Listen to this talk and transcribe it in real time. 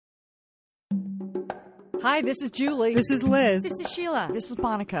Hi, this is Julie. This is Liz. This is Sheila. This is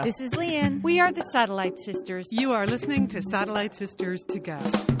Monica. This is Lian. We are the Satellite Sisters. You are listening to Satellite Sisters to Go.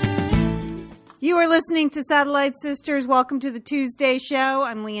 You are listening to Satellite Sisters. Welcome to the Tuesday show.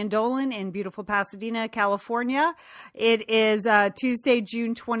 I'm Lian Dolan in beautiful Pasadena, California. It is Tuesday,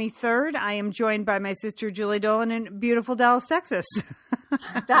 June 23rd. I am joined by my sister, Julie Dolan, in beautiful Dallas, Texas.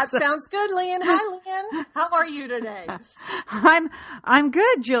 That sounds good, Lian. Hi, Lian. How are you today? I'm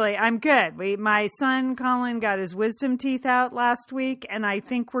good, Julie. I'm good. My son, Colin, got his wisdom teeth out last week, and I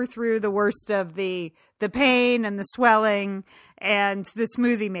think we're through the worst of the pain and the swelling and the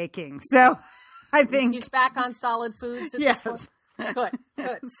smoothie making. So I think he's back on solid foods at this point.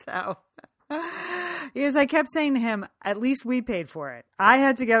 Good. So, because I kept saying to him, at least we paid for it. I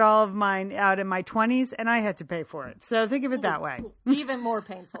had to get all of mine out in my 20s, and I had to pay for it. So think of it that way. Even more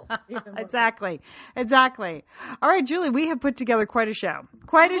painful. Exactly. All right, Julie, we have put together quite a show.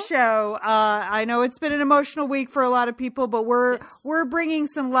 I know it's been an emotional week for a lot of people, but we're bringing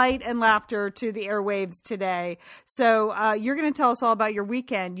some light and laughter to the airwaves today. So you're going to tell us all about your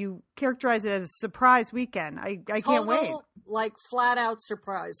weekend. You characterize it as a surprise weekend. I can't wait. Like flat out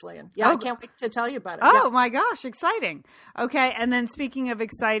surprise, Lian. Yeah, I can't wait to tell you about it. Oh, my gosh. Exciting. Okay. And then speaking of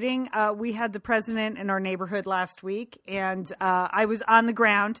exciting, we had the president in our neighborhood last week, and I was on the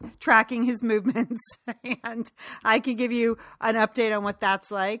ground tracking his movements, and I can give you an update on what that's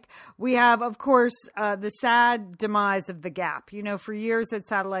like. We have, of course, the sad demise of the Gap. You know, for years at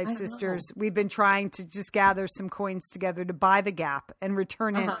Satellite Sisters, we've been trying to just gather some coins together to buy the Gap and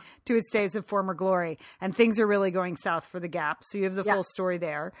return it to its days of former glory. And things are really going south for the Gap. So you have the full story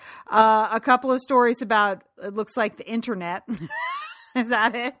there. A couple of stories about, it looks like the internet. Is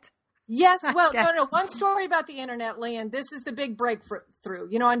that it? Yes. Well, no. One story about the internet, Lian. This is the big breakthrough.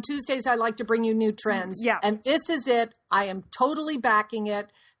 You know, on Tuesdays, I like to bring you new trends. Yeah. And this is it. I am totally backing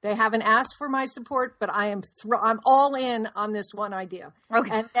it. They haven't asked for my support, but I'm all in on this one idea.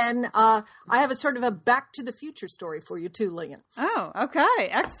 Okay. And then I have a sort of a Back to the Future story for you too, Lian. Oh, okay.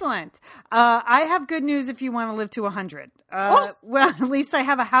 Excellent. I have good news if you want to live to 100. Well, at least I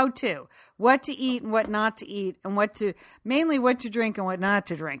have a how-to. What to eat and what not to eat, and mainly what to drink and what not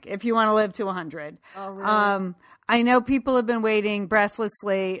to drink if you want to live to 100. Oh, really? I know people have been waiting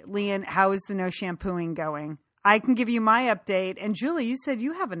breathlessly. Lian, how is the no shampooing going? I can give you my update. And Julie, you said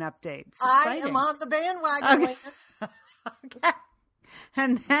you have an update. I am on the bandwagon. Okay.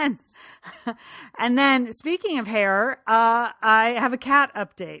 And then speaking of hair, I have a cat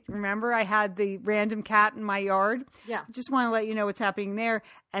update. Remember, I had the random cat in my yard. Yeah. Just want to let you know what's happening there.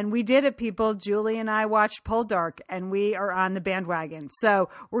 And we did it, people. Julie and I watched Poldark, and we are on the bandwagon. So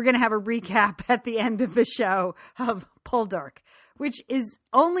we're going to have a recap at the end of the show of Poldark, which is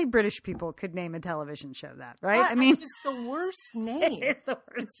only British people could name a television show that, right? I mean, it's the worst name. It's the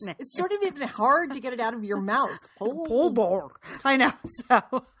worst name. It's sort of even hard to get it out of your mouth. Poldark. I know.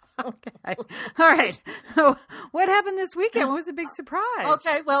 So, okay. All right. So what happened this weekend? What was a big surprise?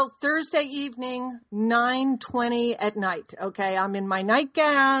 Okay. Well, Thursday evening, 9:20 at night. Okay. I'm in my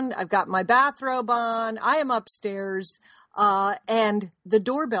nightgown. I've got my bathrobe on. I am upstairs. And the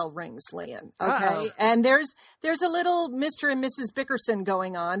doorbell rings, Lian. Okay. Uh-oh. And there's a little Mr. and Mrs. Bickerson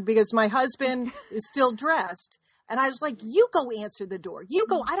going on because my husband is still dressed. And I was like, you go answer the door. You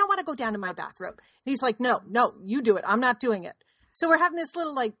go. I don't want to go down to my bathrobe. And he's like, no, you do it. I'm not doing it. So we're having this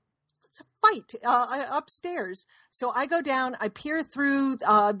little fight upstairs. So I go down, I peer through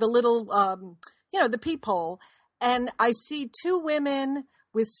the little, the peephole, and I see two women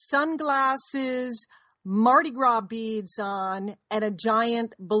with sunglasses, Mardi Gras beads on, and a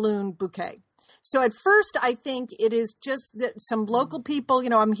giant balloon bouquet. So at first, I think it is just that some local people,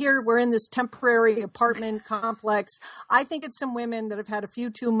 we're in this temporary apartment complex. I think it's some women that have had a few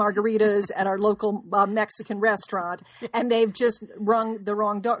too margaritas at our local Mexican restaurant, and they've just rung the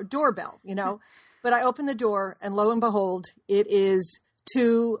wrong doorbell, But I open the door, and lo and behold, it is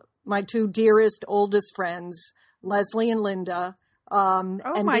my two dearest, oldest friends, Leslie and Linda. And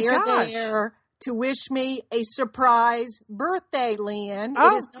they are there to wish me a surprise birthday, Lian.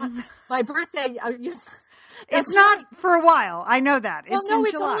 Oh. It is not my birthday. It's not for a while. I know that. Well,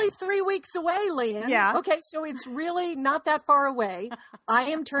 it's only 3 weeks away, Lian. Yeah. Okay, so it's really not that far away. I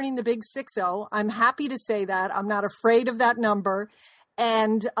am turning the big 60. I'm happy to say that. I'm not afraid of that number.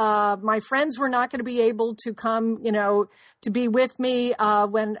 And my friends were not going to be able to come, to be with me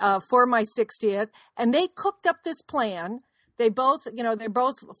for my 60th. And they cooked up this plan. They both, they're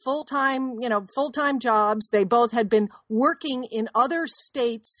both full-time jobs. They both had been working in other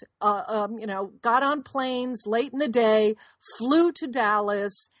states, got on planes late in the day, flew to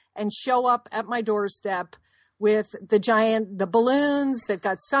Dallas, and show up at my doorstep with the balloons. They've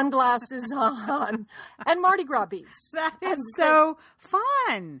got sunglasses on and Mardi Gras beads. That is so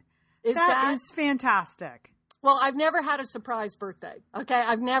fun. That is fantastic. Well, I've never had a surprise birthday. Okay.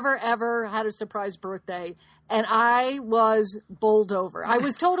 I've never, ever had a surprise birthday. And I was bowled over. I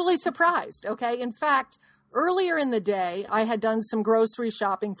was totally surprised. Okay. In fact, earlier in the day, I had done some grocery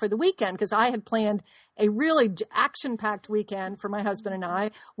shopping for the weekend because I had planned a really action-packed weekend for my husband and I.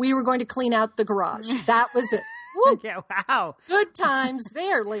 We were going to clean out the garage. That was it. Woo. Yeah, wow. Good times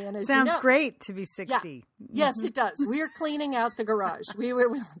there, Lian. As Sounds you know. great to be 60. Yeah. Yes, it does. We are cleaning out the garage.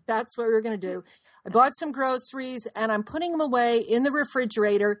 That's what we were going to do. I bought some groceries and I'm putting them away in the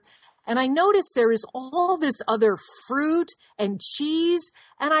refrigerator. And I noticed there is all this other fruit and cheese.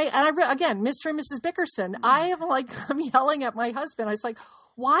 And again, Mr. and Mrs. Bickerson, I'm yelling at my husband. I was like,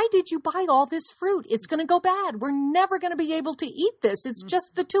 why did you buy all this fruit? It's going to go bad. We're never going to be able to eat this. It's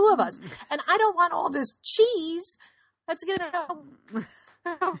just the two of us. And I don't want all this cheese. That's going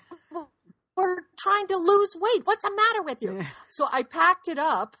to, we're trying to lose weight. What's the matter with you? So I packed it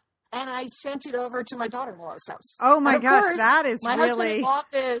up and I sent it over to my daughter-in-law's house. Oh my gosh, course, that is my husband had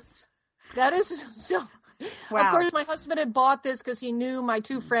bought this. That is so. Wow. Of course, my husband had bought this because he knew my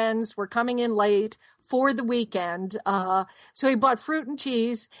two friends were coming in late for the weekend. So he bought fruit and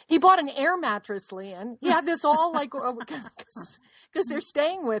cheese. He bought an air mattress, Lian. He had this all because they're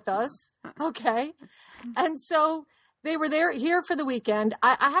staying with us. Okay. And so they were here for the weekend.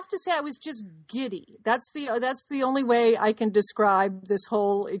 I have to say I was just giddy. That's the only way I can describe this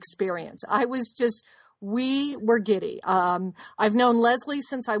whole experience. We were giddy. I've known Leslie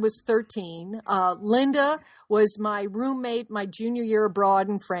since I was 13. Linda was my roommate my junior year abroad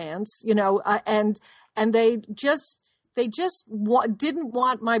in France, and they just didn't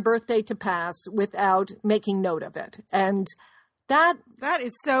want my birthday to pass without making note of it. And that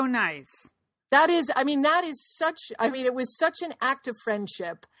is so nice. It was such an act of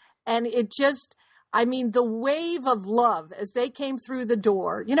friendship, and the wave of love as they came through the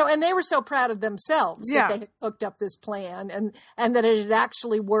door, and they were so proud of themselves that they had cooked up this plan and that it had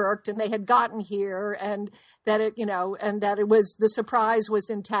actually worked and they had gotten here and that the surprise was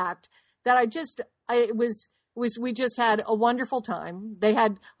intact, we just had a wonderful time. They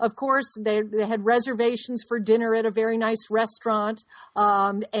had, of course, they had reservations for dinner at a very nice restaurant.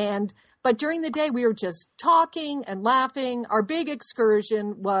 But during the day we were just talking and laughing. Our big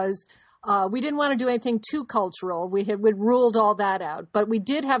excursion was, we didn't want to do anything too cultural. We'd ruled all that out, but we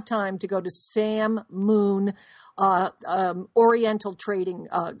did have time to go to Sam Moon, Oriental Trading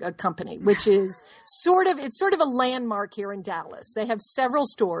Company, which is sort of a landmark here in Dallas. They have several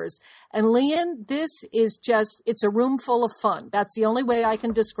stores, and Lian, it's a room full of fun. That's the only way I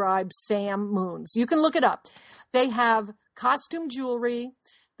can describe Sam Moon's. You can look it up. They have costume jewelry.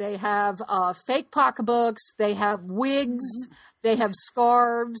 They have fake pocketbooks. They have wigs. They have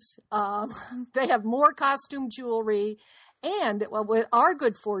scarves. They have more costume jewelry. And with our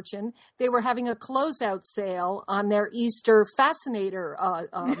good fortune, they were having a closeout sale on their Easter fascinators.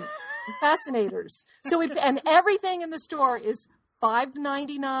 So and everything in the store is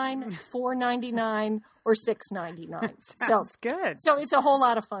 $5.99, $4.99, or $6.99. Sounds good. So it's a whole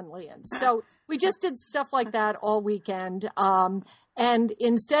lot of fun, Lian. So we just did stuff like that all weekend. And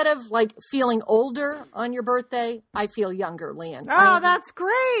instead of feeling older on your birthday, I feel younger, Lian. Oh, that's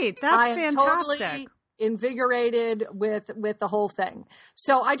great. That's fantastic. Totally invigorated with the whole thing.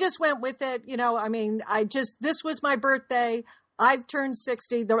 So I just went with it. This was my birthday. I've turned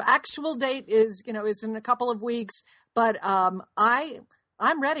 60. The actual date is in a couple of weeks, but I'm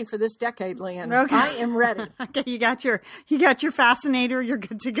ready for this decade, Lian. Okay. I am ready. Okay, you got your fascinator. You're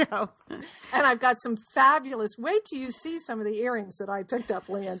good to go. And I've got some fabulous. Wait till you see some of the earrings that I picked up,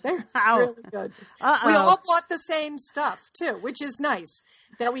 Lian. They're really good. Uh-oh. We all bought the same stuff too, which is nice.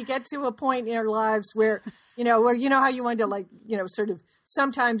 That we get to a point in our lives where how you want to sort of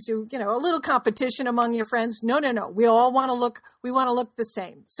sometimes a little competition among your friends. No. We all want to look the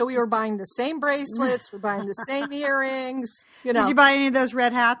same. So we were buying the same bracelets. We're buying the same earrings. Did you buy any of those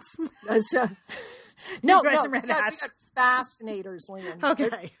red hats? No. We got fascinators, Lian.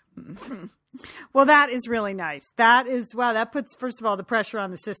 Okay. Well, that is really nice. That puts, first of all, the pressure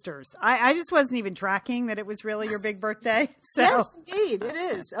on the sisters. I just wasn't even tracking that it was really your big birthday. So. Yes, indeed. It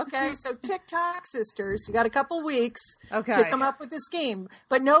is. Okay. So TikTok sisters, you got a couple weeks to come up with a scheme,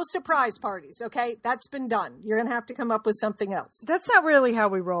 but no surprise parties. Okay. That's been done. You're going to have to come up with something else. That's not really how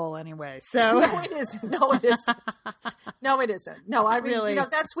we roll anyway. So no, it isn't. No, it isn't. No, I mean, really.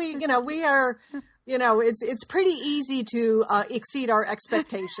 That's we are. it's pretty easy to exceed our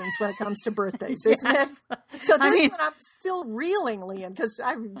expectations when it comes to birthdays, isn't it? So this one I'm still reeling, Lian, because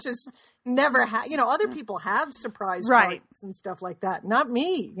I've just never had, other people have surprise parties and stuff like that. Not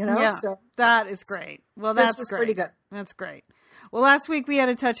me, Yeah, so that is great. Well, that's this was great. pretty good. That's great. Well, last week we had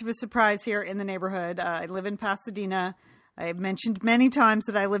a touch of a surprise here in the neighborhood. I live in Pasadena. I've mentioned many times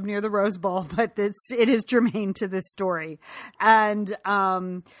that I live near the Rose Bowl, but it is germane to this story. And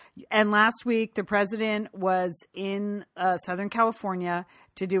last week the president was in Southern California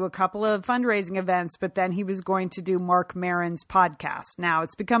to do a couple of fundraising events, but then he was going to do Marc Maron's podcast. Now,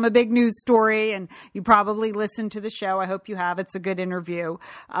 it's become a big news story, and you probably listened to the show. I hope you have. It's a good interview.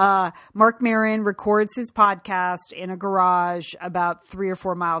 Marc Maron records his podcast in a garage about 3 or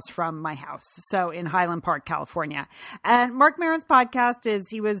 4 miles from my house, so in Highland Park, California. And Marc Maron's podcast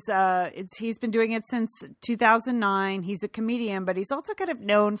he's been doing it since 2009. He's a comedian, but he's also kind of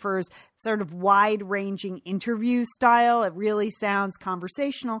known for his sort of wide-ranging interview style. It really sounds conversational.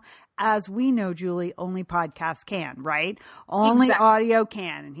 As we know, Julie, only podcasts can, right? Only audio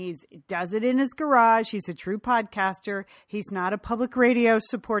can. And he does it in his garage. He's a true podcaster. He's not a public radio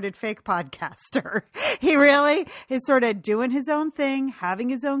supported fake podcaster. He really is sort of doing his own thing, having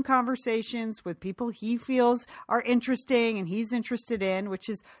his own conversations with people he feels are interesting and he's interested in, which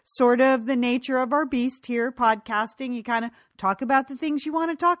is sort of the nature of our beast here, podcasting. You kind of talk about the things you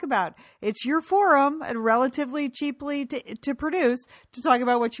want to talk about. It's your forum and relatively cheaply to produce to talk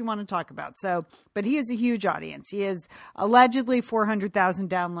about what you want to talk about. So, but he has a huge audience. He has allegedly 400,000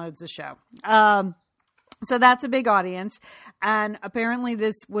 downloads a show. So that's a big audience. And apparently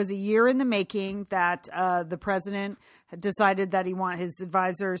this was a year in the making that the president had decided that his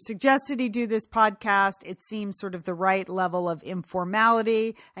advisors suggested he do this podcast. It seemed sort of the right level of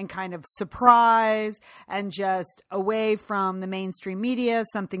informality and kind of surprise and just away from the mainstream media,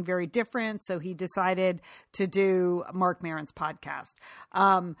 something very different. So he decided to do Marc Maron's podcast.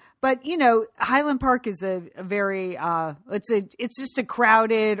 But Highland Park is a very, it's just a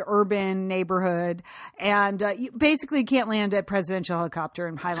crowded urban neighborhood. And you basically can't land a presidential helicopter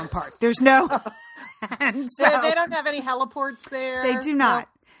in Highland Park. There's no... And so, they don't have any heliports there. They do not.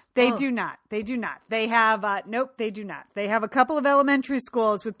 They do not. They do not. They have, nope, they do not. They have a couple of elementary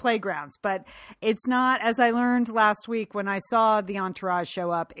schools with playgrounds, but it's not, as I learned last week when I saw the entourage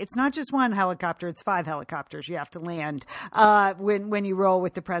show up, it's not just one helicopter, it's 5 helicopters you have to land when you roll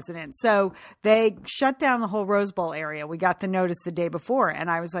with the president. So they shut down the whole Rose Bowl area. We got the notice the day before, and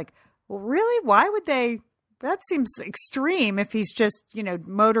I was like, well, really? Why would they? That seems extreme if he's just,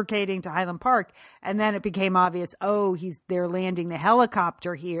 motorcading to Highland Park. And then it became obvious, they're landing the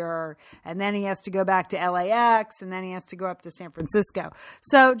helicopter here. And then he has to go back to LAX, and then he has to go up to San Francisco.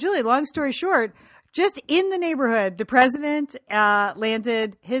 So, Julie, long story short, just in the neighborhood, the president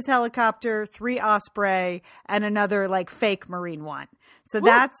landed his helicopter, 3 Osprey, and another fake Marine one. So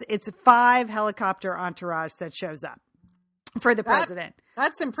it's a 5 helicopter entourage that shows up for the president.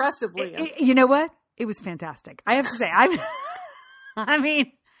 That's impressive, Leah. You know what? It was fantastic. I have to say, I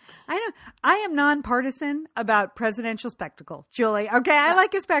am nonpartisan about presidential spectacle, Julie. Okay, I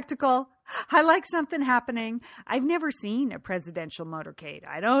like a spectacle. I like something happening. I've never seen a presidential motorcade.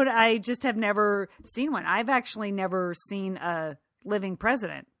 I just have never seen one. I've actually never seen a living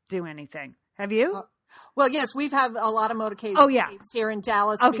president do anything. Have you? Well, yes, we've had a lot of motorcades here in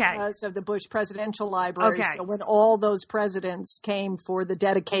Dallas because of the Bush Presidential Library. Okay. So when all those presidents came for the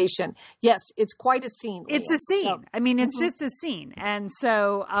dedication, yes, it's quite a scene. It's a scene. So, it's just a scene. And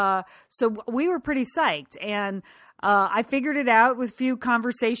so we were pretty psyched. And I figured it out with a few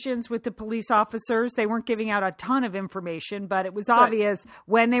conversations with the police officers. They weren't giving out a ton of information, but it was obvious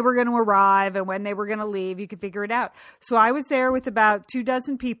when they were going to arrive and when they were going to leave. You could figure it out. So I was there with about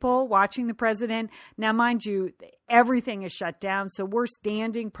 24 people watching the president. Now, mind you, everything is shut down. So we're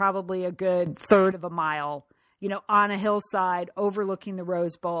standing probably a good third of a mile, on a hillside overlooking the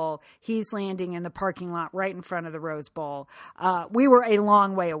Rose Bowl. He's landing in the parking lot right in front of the Rose Bowl. We were a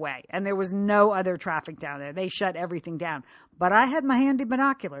long way away, and there was no other traffic down there. They shut everything down. But I had my handy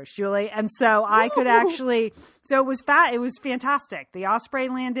binoculars, Julie, and so I could actually. So it was it was fantastic. The Osprey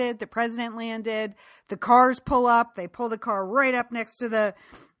landed. The president landed. The cars pull up. They pull the car right up next to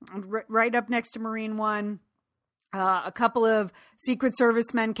Marine One. A couple of Secret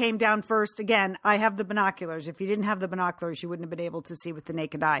Service men came down first. Again, I have the binoculars. If you didn't have the binoculars, you wouldn't have been able to see with the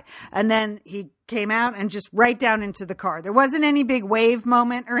naked eye. And then he came out and just right down into the car. There wasn't any big wave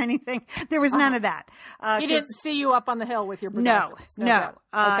moment or anything. There was none of that. He didn't see you up on the hill with your binoculars. No.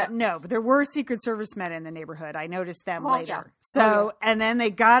 Okay. No, but there were Secret Service men in the neighborhood. I noticed them later. Yeah. So, and then they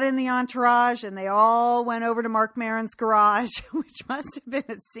got in the entourage and they all went over to Marc Maron's garage, which must have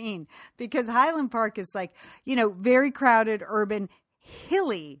been a scene because Highland Park is like, very crowded, urban,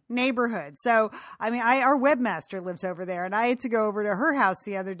 hilly neighborhood. So, I mean, our webmaster lives over there and I had to go over to her house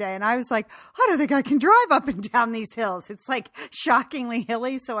the other day and I was like, I don't think I can drive up and down these hills. It's like shockingly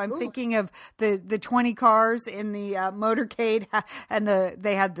hilly. So I'm thinking of the 20 cars in the motorcade and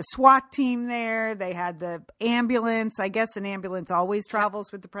they had the SWAT team there. They had the ambulance. I guess an ambulance always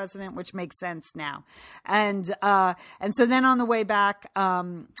travels with the president, which makes sense now. And so then on the way back,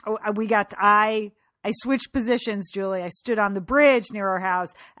 I switched positions, Julie. I stood on the bridge near our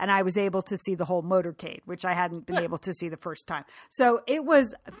house and I was able to see the whole motorcade, which I hadn't been able to see the first time. So it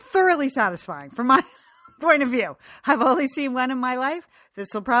was thoroughly satisfying from my point of view. I've only seen one in my life. This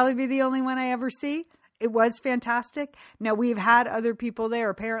will probably be the only one I ever see. It was fantastic. Now, we've had other people there.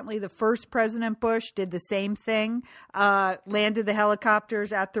 Apparently, the first President Bush did the same thing, landed the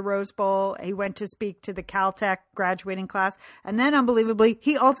helicopters at the Rose Bowl. He went to speak to the Caltech graduating class. And then, unbelievably,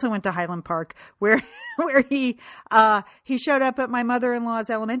 he also went to Highland Park, where he showed up at my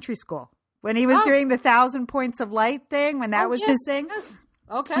mother-in-law's elementary school when he was doing the 1,000 points of light thing, when that was his thing. Yes.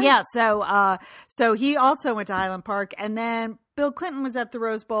 Okay. Yeah. So he also went to Highland Park, and then Bill Clinton was at the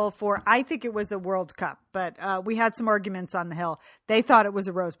Rose Bowl for, I think it was a World Cup, but we had some arguments on the Hill. They thought it was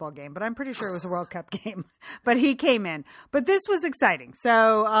a Rose Bowl game, but I'm pretty sure it was a World Cup game. But he came in. But this was exciting.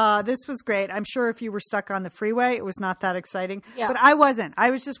 So this was great. I'm sure if you were stuck on the freeway, it was not that exciting. Yeah. But I wasn't.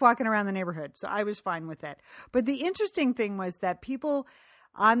 I was just walking around the neighborhood, so I was fine with it. But the interesting thing was that people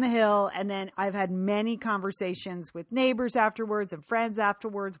on the Hill, and then I've had many conversations with neighbors afterwards and friends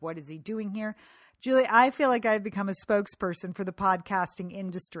afterwards. What is he doing here? Julie, I feel like I've become a spokesperson for the podcasting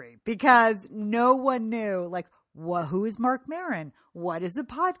industry because no one knew, like, who is Marc Maron? What is a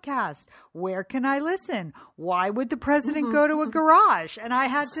podcast? Where can I listen? Why would the president go to a garage? And I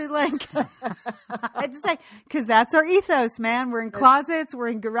had to I had to say, because that's our ethos, man. We're in closets. We're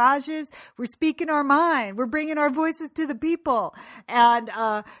in garages. We're speaking our mind. We're bringing our voices to the people. And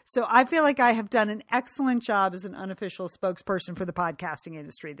so I feel like I have done an excellent job as an unofficial spokesperson for the podcasting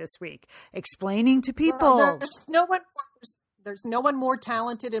industry this week, explaining to people. Well, there's no one more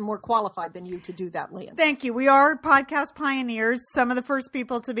talented and more qualified than you to do that, Lian. Thank you. We are podcast pioneers, some of the first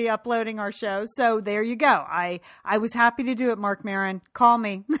people to be uploading our show. So there you go. I was happy to do it, Marc Maron. Call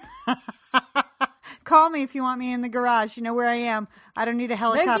me. Call me if you want me in the garage. You know where I am. I don't need a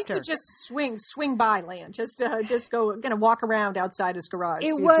helicopter. Maybe you could just swing by, Lian. Just go, walk around outside his garage.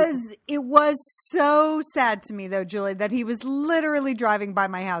 It was so sad to me, though, Julie, that he was literally driving by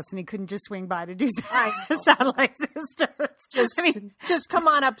my house and he couldn't just swing by to do Satellite Sisters. Just come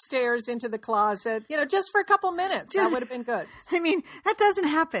on upstairs into the closet, just for a couple minutes. That would have been good. I mean, that doesn't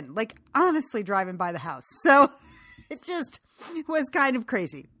happen. Like, honestly, driving by the house. So it just was kind of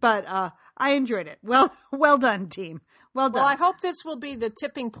crazy, but I enjoyed it. Well done, team. Well done. Well, I hope this will be the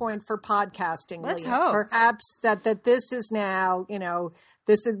tipping point for podcasting. Let's Lian. hope. Perhaps that this is now,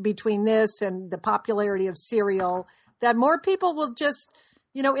 this is between this and the popularity of Serial, that more people will just,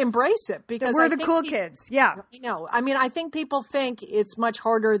 embrace it because we're the cool kids. Yeah. I know. I mean, I think people think it's much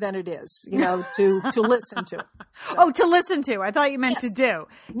harder than it is, to listen to. So. Oh, to listen to. I thought you meant to do.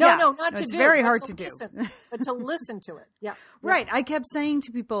 No, not to it's do. It's very hard to do. But to listen to it. Yeah. Right. I kept saying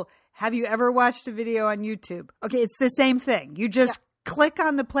to people, have you ever watched a video on YouTube? Okay, it's the same thing. You just click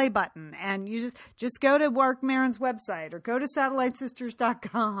on the play button and you just go to Marc Maron's website or go to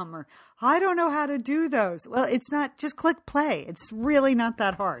satellitesisters.com or I don't know how to do those. Well, it's not, just click play. It's really not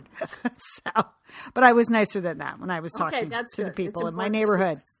that hard. But I was nicer than that when I was talking to the people in my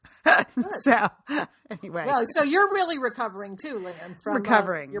neighborhood. So anyway. Well, so you're really recovering too, Lian.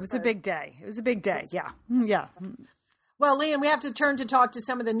 Recovering. It was a big day. It was a big day. Yeah. Yeah. Well, Lian, we have to turn to talk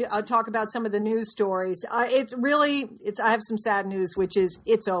about some of the news stories. I have some sad news, which is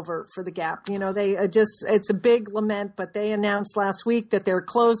it's over for the Gap. It's a big lament, but they announced last week that they're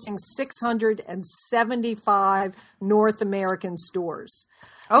closing 675 North American stores.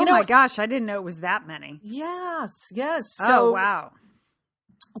 Oh my gosh, I didn't know it was that many. Yes. Oh, wow.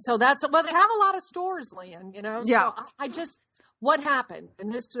 So they have a lot of stores, Lian, Yeah. So what happened?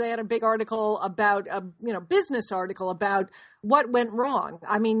 And they had a big article about, business article about what went wrong.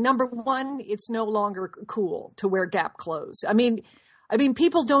 I mean, number one, it's no longer cool to wear Gap clothes. I mean, I mean,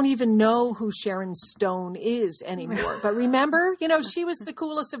 people don't even know who Sharon Stone is anymore. But remember, she was the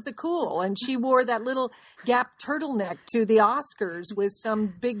coolest of the cool. And she wore that little Gap turtleneck to the Oscars with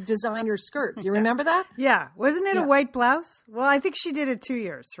some big designer skirt. Do you remember that? Yeah. Wasn't it a white blouse? Well, I think she did it 2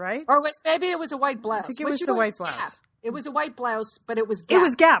 years, right? Or maybe it was a white blouse. I think it was the white blouse. Gap. It was a white blouse, but it was Gap. It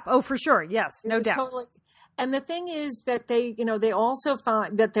was Gap. Oh, for sure. Yes. No doubt. Totally. And the thing is that they also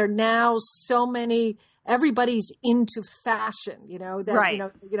find that there are now so many, everybody's into fashion, that, right.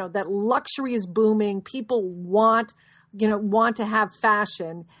 That luxury is booming. People want to have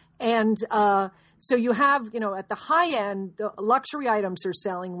fashion. And so you have, at the high end, the luxury items are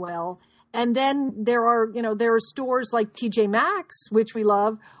selling well. And then there are stores like TJ Maxx, which we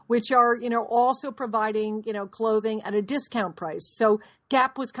love, which are, also providing, clothing at a discount price. So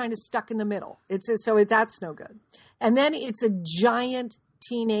Gap was kind of stuck in the middle. So that's no good. And then it's a giant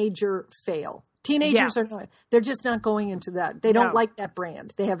teenager fail. Teenagers they're just not going into that. They don't like that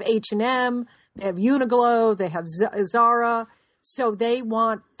brand. They have H&M, they have Uniqlo, they have Zara. So they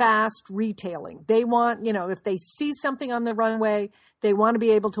want fast retailing. They want, if they see something on the runway, they want to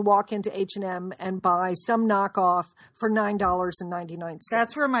be able to walk into H&M and buy some knockoff for $9.99.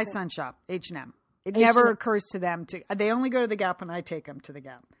 That's where my son shopped, H&M. It never occurs to them they only go to the Gap when I take them to the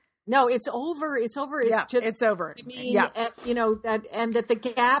Gap. No, it's over. It's over. It's over. I mean, that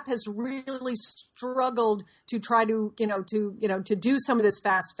the Gap has really struggled to try to, to do some of this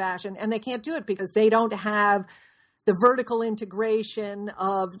fast fashion, and they can't do it because they don't have the vertical integration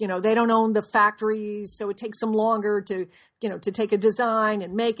of, they don't own the factories. So it takes them longer to take a design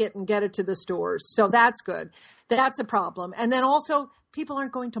and make it and get it to the stores. So that's good. That's a problem. And then also people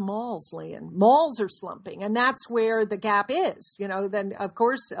aren't going to malls, Lian. Malls are slumping. And that's where the Gap is, then of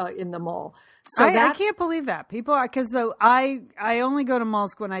course in the mall. So I can't believe that people are, because I only go to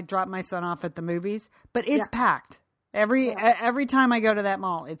malls when I drop my son off at the movies, but it's packed. Every time I go to that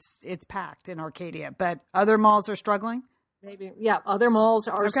mall, it's packed in Arcadia, but other malls are struggling. Maybe, other malls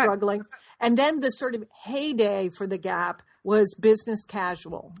are struggling. And then the sort of heyday for the Gap was business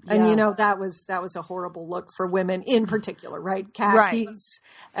casual, and that was a horrible look for women in particular, right? Khakis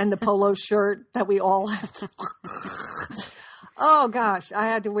and the polo shirt that we all have. Oh gosh, I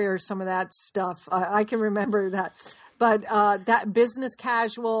had to wear some of that stuff. I can remember that. But that business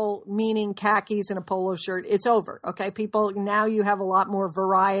casual, meaning khakis and a polo shirt, it's over. Okay, people, now you have a lot more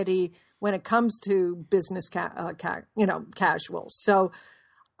variety when it comes to business casual. So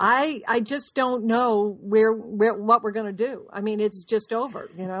I just don't know what we're going to do. I mean, it's just over,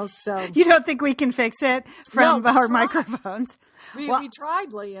 So you don't think we can fix it from our microphones? We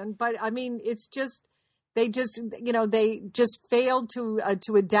tried, Lian, but I mean, it's just. They just failed to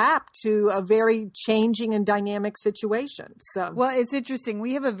adapt to a very changing and dynamic situation. So, well, it's interesting.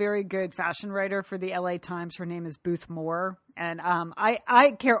 We have a very good fashion writer for the LA Times. Her name is Booth Moore. And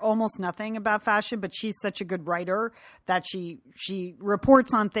I care almost nothing about fashion, but she's such a good writer that she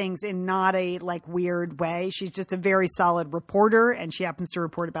reports on things in not a weird way. She's just a very solid reporter, and she happens to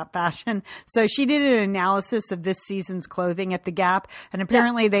report about fashion. So she did an analysis of this season's clothing at the Gap, and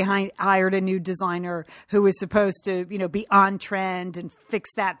apparently they hired a new designer who was supposed to be on trend and fix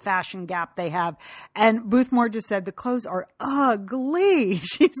that fashion gap they have. And Booth Moore just said the clothes are ugly.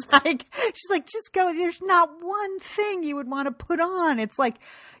 She's like just go. There's not one thing you would want to put on. It's like,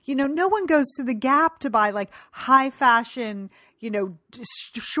 no one goes to the Gap to buy high fashion,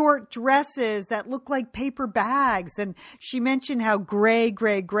 short dresses that look like paper bags. And she mentioned how gray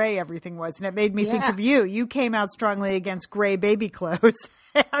everything was. And it made me think of you. You came out strongly against gray baby clothes.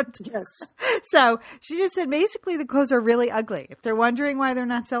 Yes. So she just said, basically, the clothes are really ugly. If they're wondering why they're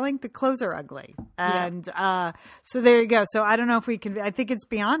not selling, the clothes are ugly. And so there you go. So I don't know if we can, I think it's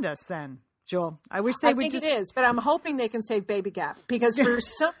beyond us then. Joel, I wish they would just. I think it is, but I'm hoping they can save Baby Gap because for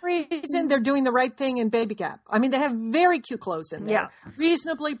some reason they're doing the right thing in Baby Gap. I mean, they have very cute clothes in there,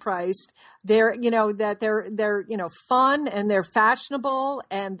 reasonably priced. They're, they're fun and they're fashionable,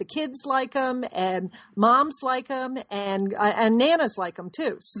 and the kids like them, and moms like them, and nanas like them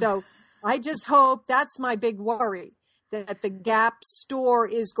too. So I just hope, that's my big worry, that the Gap store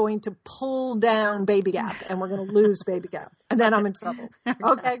is going to pull down Baby Gap, and we're going to lose Baby Gap, and then I'm in trouble.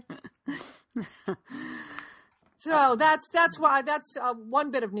 Okay. So that's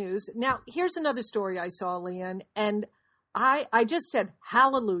one bit of news. Now, here's another story I saw, Lian, and I just said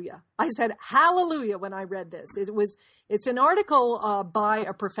hallelujah. I said hallelujah when I read this. It's an article by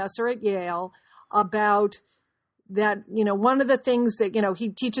a professor at Yale about that, one of the things that, he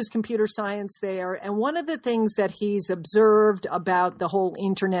teaches computer science there. And one of the things that he's observed about the whole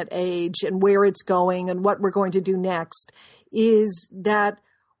internet age and where it's going and what we're going to do next is that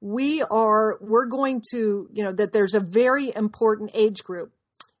we're going to, that there's a very important age group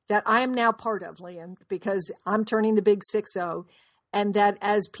that I am now part of, Lian, because I'm turning the big 60, and that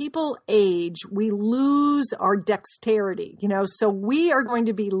as people age, we lose our dexterity, so we are going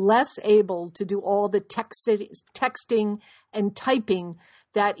to be less able to do all the texting and typing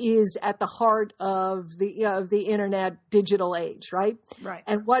that is at the heart of the internet digital age, right? Right.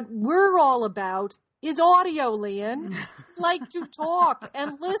 And what we're all about is audio, Lian. Like to talk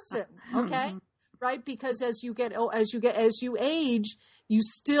and listen, okay? Right? Because as you age, you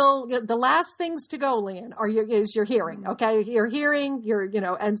still, the last things to go, Lian, is your hearing, okay? Your hearing,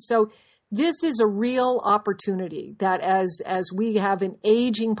 and so this is a real opportunity that as we have an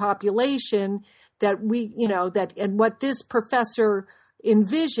aging population that and what this professor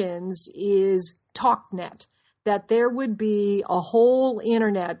envisions is TalkNet, that there would be a whole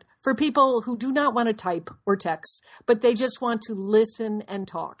internet for people who do not want to type or text, but they just want to listen and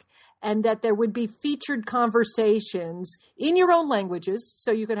talk. And that there would be featured conversations in your own languages.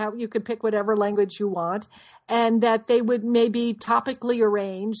 So you could pick whatever language you want, and that they would maybe topically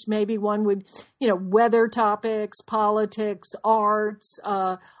arranged. Maybe one would, weather topics, politics, arts,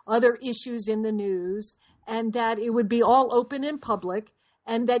 other issues in the news, and that it would be all open and public,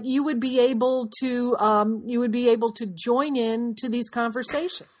 and that you would be able to join in to these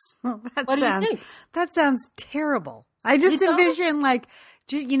conversations. Well, what do you think? That sounds terrible. I just envision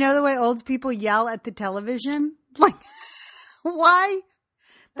the way old people yell at the television? Like, why?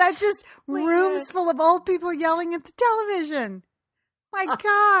 That's just rooms full of old people yelling at the television. My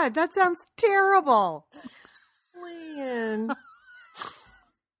God, that sounds terrible. Lian.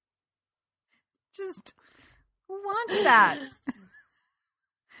 Just, who wants that?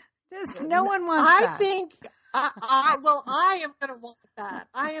 No one wants that. I think, I am going to want that.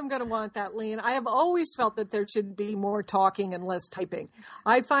 I am going to want that, Lian. I have always felt that there should be more talking and less typing.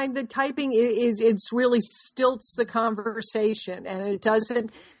 I find that typing it's really stilts the conversation, and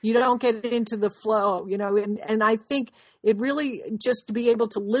you don't get into the flow, and I think it really just to be able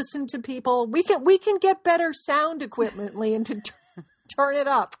to listen to people. We can get better sound equipment, Lian, to turn it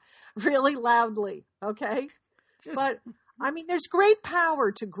up really loudly. Okay. But there's great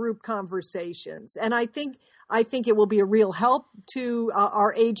power to group conversations, and I think it will be a real help to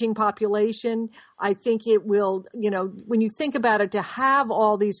our aging population. I think it will, when you think about it, to have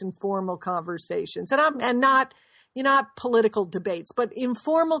all these informal conversations, and not political debates, but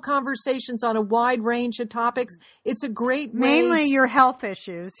informal conversations on a wide range of topics. It's a great way. Mainly your health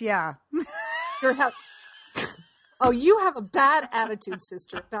issues, yeah. Your health. Oh, you have a bad attitude,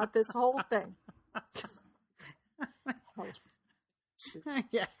 sister, about this whole thing.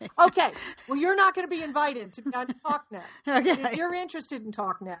 Yeah. Okay. Well, you're not going to be invited to be on TalkNet. Okay. If you're interested in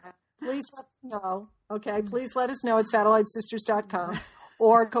TalkNet, please let me know. Okay. Please let us know at satellitesisters.com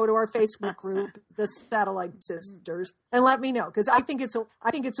or go to our Facebook group, The Satellite Sisters, and let me know, because I think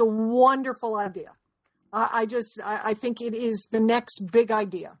it's a wonderful idea. I think it is the next big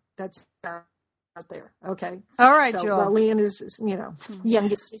idea that's out there. Okay. All right, so, Joel. Well, Lian is,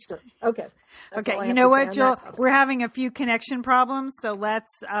 youngest sister. Okay. That's okay. You know what, Joel? We're having a few connection problems, so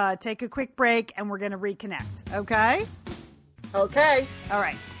let's take a quick break and we're going to reconnect. Okay. Okay. All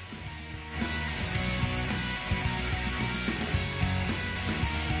right.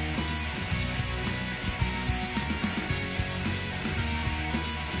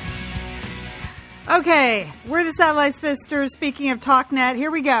 Okay, we're the Satellite Sisters. Speaking of TalkNet,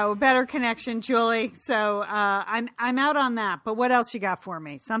 here we go. Better connection, Julie. So I'm out on that. But what else you got for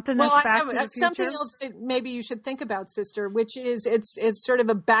me? Something that's back to the future? Something else that maybe you should think about, sister, which is it's sort of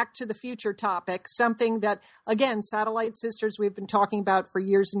a back to the future topic. Something that, again, Satellite Sisters we've been talking about for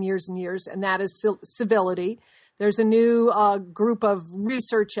years and years and years, and that is Civility. There's a new group of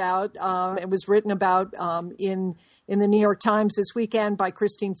research out. It was written about in the New York Times this weekend by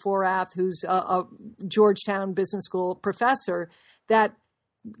Christine Forath, who's a Georgetown Business School professor, that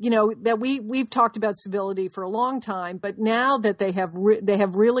we've talked about civility for a long time, but now that they have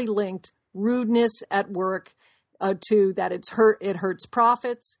really linked rudeness at work to that it hurts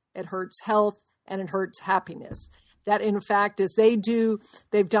profits, it hurts health, and it hurts happiness. That in fact, as they've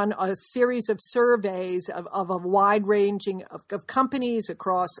done a series of surveys of a wide ranging of companies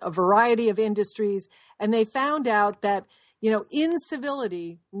across a variety of industries, and they found out that,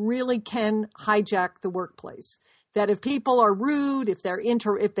 incivility really can hijack the workplace. That if people are rude, if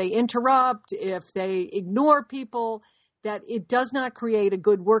they interrupt, if they ignore people, that it does not create a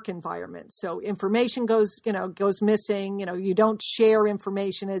good work environment. So information goes missing. You don't share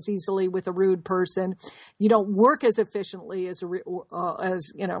information as easily with a rude person. You don't work as efficiently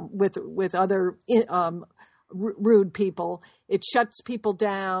with other rude people. It shuts people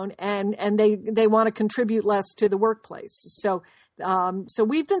down, and they want to contribute less to the workplace. So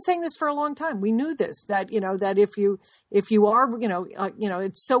we've been saying this for a long time. We knew this, that if you are,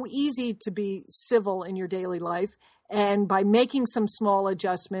 it's so easy to be civil in your daily life. And by making some small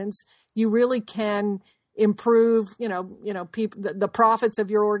adjustments, you really can improve, people, the profits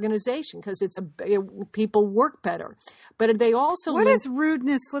of your organization, because people work better. But they also what does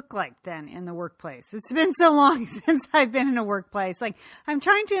rudeness look like then in the workplace? It's been so long since I've been in a workplace. Like, I'm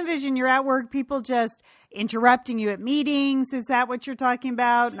trying to envision you're at work, people just interrupting you at meetings. Is that what you're talking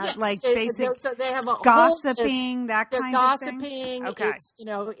about? Yes. Not like basic so they have a gossiping, that they're kind gossiping. of thing? Okay.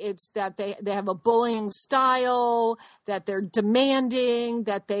 It's that they have a bullying style, that they're demanding,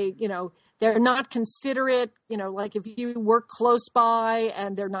 that they're not considerate, like if you work close by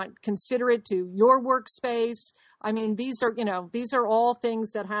and they're not considerate to your workspace. I mean, these are all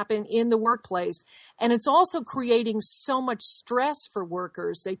things that happen in the workplace. And it's also creating so much stress for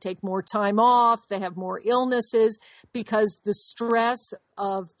workers. They take more time off. They have more illnesses because the stress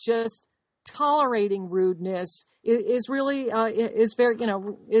of just tolerating rudeness is really is very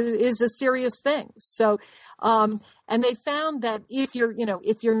is a serious thing. So and they found that if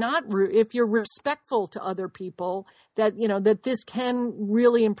you're not rude, if you're respectful to other people, that that this can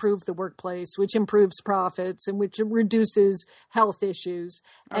really improve the workplace, which improves profits and which reduces health issues.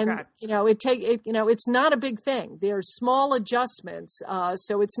 And it's not a big thing. They're small adjustments.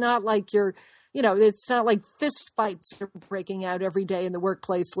 So it's not like it's not like fist fights are breaking out every day in the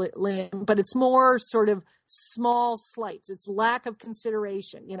workplace, Lian, but it's more sort of small slights. It's lack of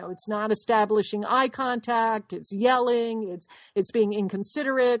consideration. It's not establishing eye contact. It's yelling. It's being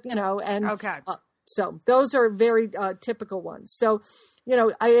inconsiderate. And okay. So those are very typical ones. So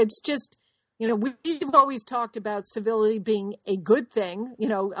it's just we've always talked about civility being a good thing.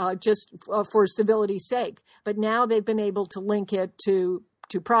 Just for civility's sake. But now they've been able to link it to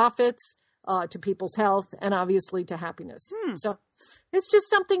profits. To people's health, and obviously to happiness. So it's just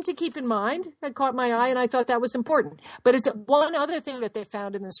something to keep in mind. It caught my eye, and I thought that was important. But it's one other thing that they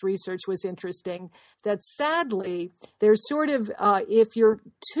found in this research was interesting, that sadly, there's sort of, if you're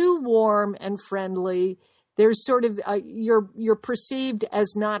too warm and friendly, there's sort of, you're perceived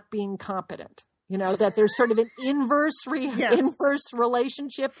as not being competent. That there's sort of an inverse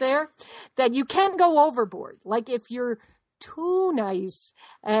relationship there, that you can go overboard. Like if you're too nice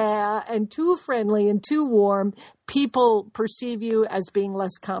and too friendly and too warm, people perceive you as being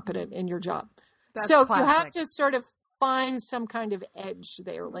less competent in your job. That's so classic. You have to sort of find some kind of edge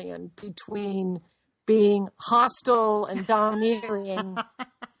there, Lian, between being hostile and domineering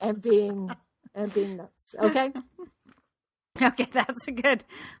and being nuts. Okay. Okay, that's a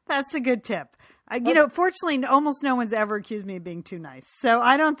good tip. Fortunately, almost no one's ever accused me of being too nice, so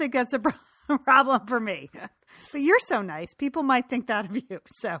I don't think that's a problem for me. But you're so nice. People might think that of you.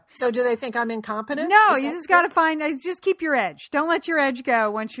 So do they think I'm incompetent? No, you just got to just keep your edge. Don't let your edge go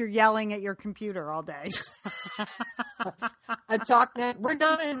once you're yelling at your computer all day. We're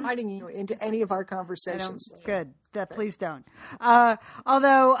not inviting you into any of our conversations. Good. Please don't.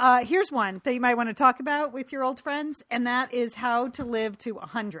 Although here's one that you might want to talk about with your old friends, and that is how to live to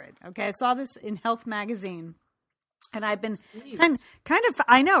 100. Okay, I saw this in Health Magazine. And I've been kind of,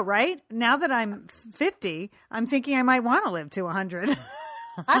 I know, right? Now that I'm 50, I'm thinking I might want to live to 100.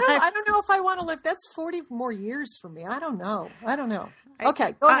 I don't know if I want to live. That's 40 more years for me. I don't know.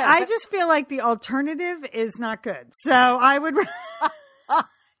 Okay, go ahead. I just feel like the alternative is not good. So I would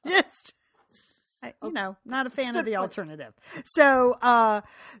just, not a fan of the alternative. So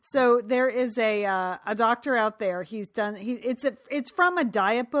there is a doctor out there. It's from a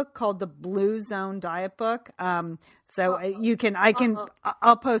diet book called the Blue Zone Diet Book. I'll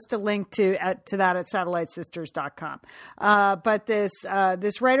post a link to that at satellitesisters.com. But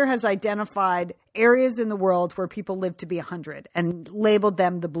this writer has identified areas in the world where people live to be 100 and labeled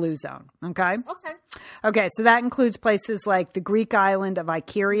them the Blue Zone. Okay. So that includes places like the Greek island of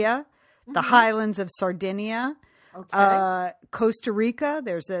Icaria, the highlands of Sardinia, Costa Rica.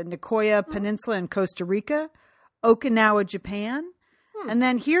 There's a Nicoya Peninsula in Costa Rica, Okinawa, Japan. And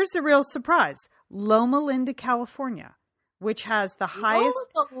then here's the real surprise. Loma Linda, California, which has the highest...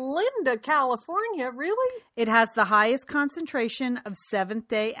 Loma Linda, California, really? It has the highest concentration of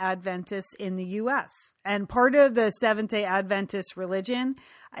Seventh-day Adventists in the U.S. And part of the Seventh-day Adventist religion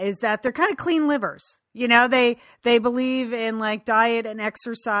is that they're kind of clean livers. You know, they believe in like diet and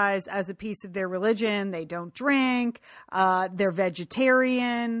exercise as a piece of their religion. They don't drink. They're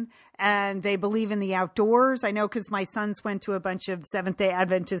vegetarian, and they believe in the outdoors. I know because my sons went to a bunch of Seventh-day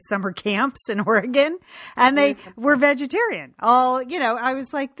Adventist summer camps in Oregon, and they were vegetarian. I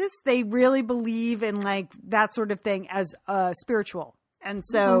was like, they really believe in like that sort of thing as spiritual. And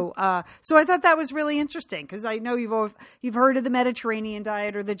so, so I thought that was really interesting because I know you've heard of the Mediterranean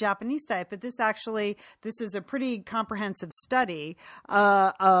diet or the Japanese diet, but this is a pretty comprehensive study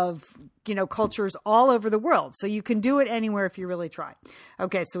of cultures all over the world. So you can do it anywhere if you really try.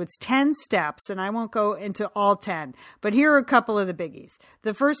 Okay, so it's 10 steps, and I won't go into all 10, but here are a couple of the biggies.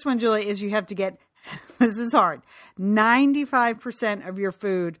 The first one, Julie, is you have to get this is hard 95% of your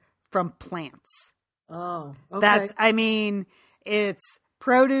food from plants. Oh, okay. It's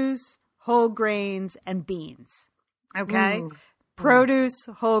produce, whole grains, and beans. Okay? Produce,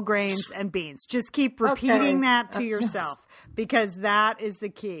 whole grains, and beans. Just keep repeating that to yourself because that is the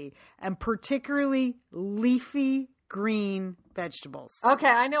key. And particularly leafy green vegetables. Okay,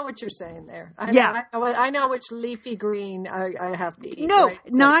 I know what you're saying there. I know which leafy green I have to eat. No, right?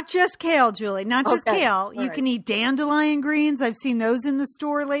 not just kale, Julie. Not just kale. You right. can eat dandelion greens. I've seen those in the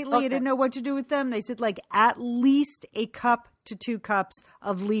store lately. I didn't know what to do with them. They said like at least a cup to 2 cups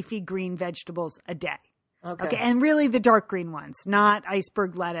of leafy green vegetables a day. Okay. And really the dark green ones, not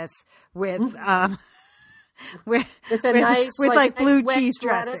iceberg lettuce with with nice blue nice cheese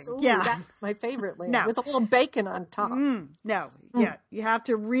dressing. Ooh, yeah, that's my favorite, Lian. No. With a little bacon on top. Yeah, you have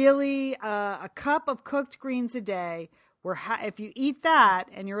to really a cup of cooked greens a day. If you eat that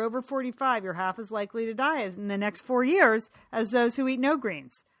and you're over 45, you're half as likely to die in the next 4 years as those who eat no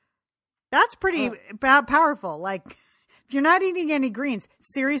greens. That's pretty powerful. Like, if you're not eating any greens,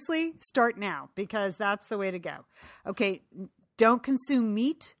 seriously, start now because that's the way to go. Okay, don't consume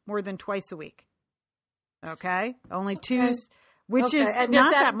meat more than twice a week. Okay, only 2, which is and not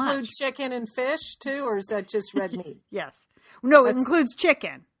does that that much. include chicken and fish too, or is that just red meat? Yes. No, it includes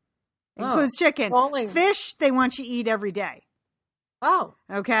chicken. Includes chicken. Only. Fish, they want you to eat every day. Oh.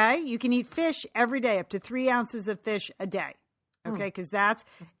 Okay? You can eat fish every day, up to 3 ounces of fish a day. Okay? Because that's,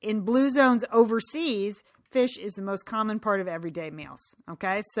 in blue zones overseas, fish is the most common part of everyday meals.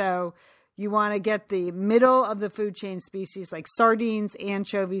 Okay? So you want to get the middle of the food chain species like sardines,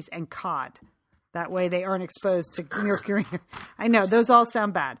 anchovies, and cod. That way they aren't exposed to mercury. I know, those all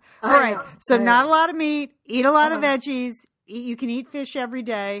sound bad. All right, so not a lot of meat, eat a lot of veggies. You can eat fish every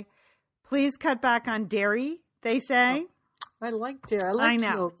day. Please cut back on dairy, they say. I like dairy. I like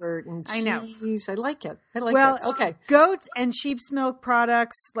yogurt and cheese. I like it. I like it. Okay. Goat and sheep's milk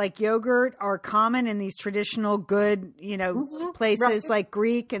products like yogurt are common in these traditional good, places like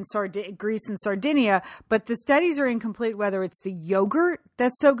Greece and Sardinia. But the studies are incomplete whether it's the yogurt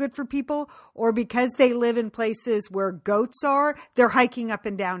that's so good for people or because they live in places where goats are, they're hiking up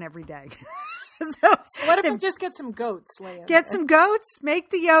and down every day. So what if we just get some goats, Lian? Get some goats,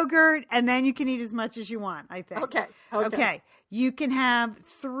 make the yogurt, and then you can eat as much as you want, I think. Okay. You can have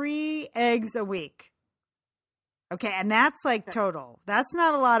 3 eggs a week. Okay, and that's like total. That's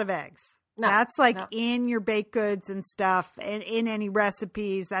not a lot of eggs. No, that's like in your baked goods and stuff, and in any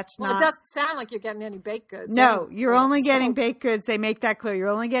recipes. That's not. Well, it doesn't sound like you're getting any baked goods. No, you're only getting baked goods. They make that clear. You're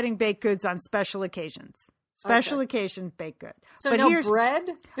only getting baked goods on special occasions. Special occasions baked good. So but no bread?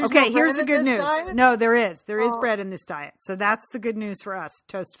 There's no here's bread the good news. Diet? No, there is. There is bread in this diet. So that's the good news for us,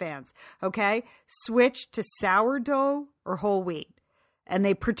 toast fans. Okay? Switch to sourdough or whole wheat. And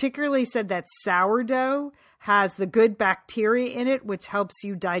they particularly said that sourdough has the good bacteria in it, which helps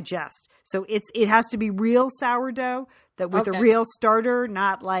you digest. So it has to be real sourdough that with a real starter,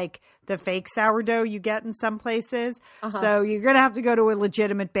 not like the fake sourdough you get in some places. So you're going to have to go to a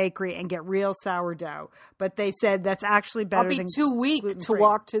legitimate bakery and get real sourdough. But they said that's actually better than I'll be too weak to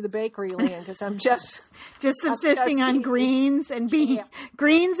walk to the bakery, Lian, because I'm just subsisting on greens and beans. Yeah.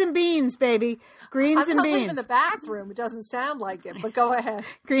 Greens and beans, baby. Greens and beans. I'm leaving the bathroom. It doesn't sound like it, but go ahead.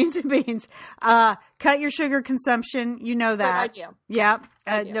 Greens and beans. Cut your sugar consumption. You know that. Good idea. Yeah.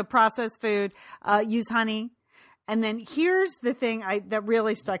 No processed food. Use honey. And then here's the thing that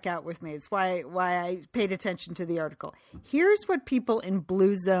really stuck out with me. It's why I paid attention to the article. Here's what people in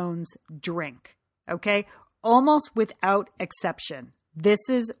blue zones drink. Okay? Almost without exception.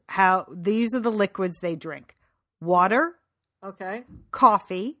 These are the liquids they drink. Water. Okay.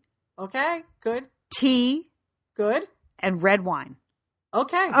 Coffee. Okay. Good. Tea. Good. And red wine.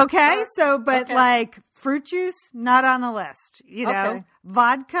 Okay. Okay. So, but like fruit juice, not on the list. Okay.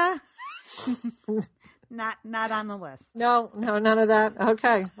 Vodka. Not on the list. No, none of that.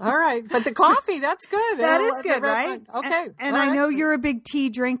 Okay. All right. But the coffee, that's good. That is good, right? Okay. And I know you're a big tea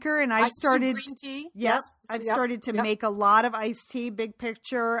drinker, and I started green tea. Yes. I've started to make a lot of iced tea, big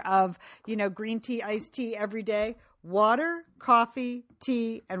picture of, green tea, iced tea every day. Water, coffee,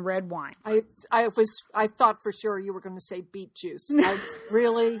 tea, and red wine. I thought for sure you were going to say beet juice.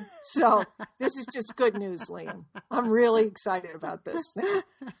 Really? So this is just good news, Lian. I'm really excited about this.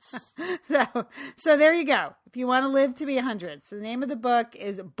 So there you go. If you want to live to be 100. So the name of the book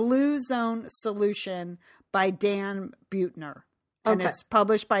is Blue Zone Solution by Dan Beuttner. And it's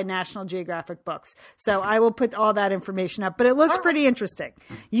published by National Geographic Books. So I will put all that information up. But it looks pretty interesting.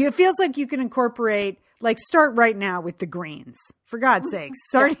 It feels like you can incorporate, start right now with the greens. For God's sakes.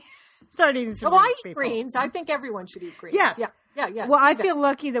 Start eating some I eat people. greens. I think everyone should eat greens. Yes. Yeah. Well, I feel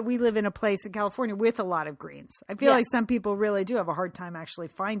lucky that we live in a place in California with a lot of greens. I feel like some people really do have a hard time actually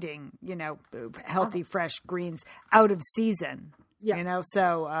finding, healthy, fresh greens out of season. Yeah.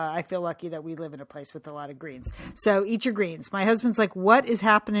 So I feel lucky that we live in a place with a lot of greens. So eat your greens. My husband's like, what is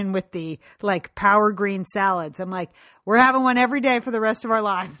happening with the power green salads? I'm like, we're having one every day for the rest of our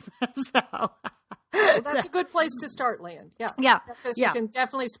lives. Well, that's a good place to start, Lian. Yeah. Because you can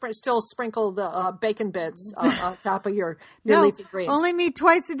definitely still sprinkle the bacon bits on top of your leafy greens. Only meat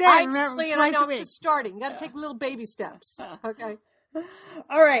twice a day. Lian, I know, I'm just starting. You got to take little baby steps. Okay.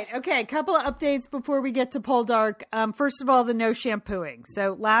 All right. Okay. A couple of updates before we get to Poldark. First of all, the no shampooing.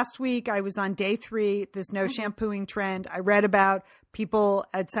 So last week I was on day 3, this no shampooing trend. I read about people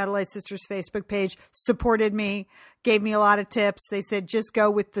at Satellite Sisters Facebook page supported me, gave me a lot of tips. They said, just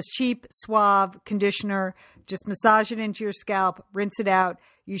go with the cheap Suave conditioner, just massage it into your scalp, rinse it out.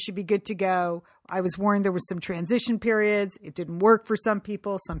 You should be good to go. I was warned there was some transition periods. It didn't work for some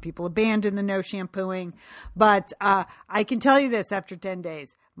people. Some people abandoned the no shampooing. But I can tell you this after 10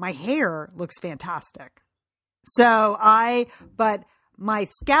 days, my hair looks fantastic. But my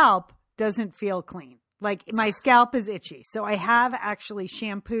scalp doesn't feel clean. My scalp is itchy. So I have actually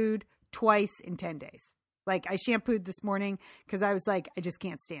shampooed twice in 10 days. I shampooed this morning because I was like, I just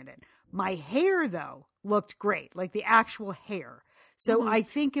can't stand it. My hair, though, looked great. The actual hair. So I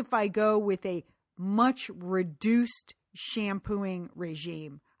think if I go with a much reduced shampooing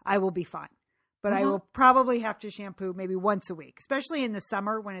regime, I will be fine. But I will probably have to shampoo maybe once a week, especially in the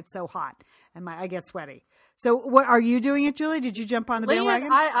summer when it's so hot and I get sweaty. So what are you doing it, Julie? Did you jump on the bandwagon?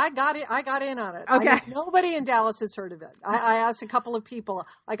 I got it. I got in on it. Okay. Nobody in Dallas has heard of it. I asked a couple of people.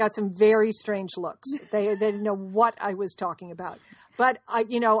 I got some very strange looks. They didn't know what I was talking about. But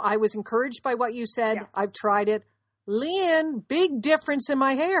I was encouraged by what you said. Yeah. I've tried it. Lian, big difference in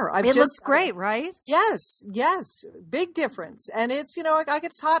my hair. It looks great, right? Yes, big difference. And it's, I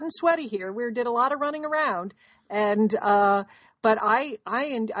get hot and sweaty here. We did a lot of running around, and but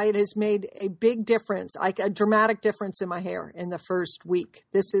it has made a big difference, a dramatic difference in my hair in the first week.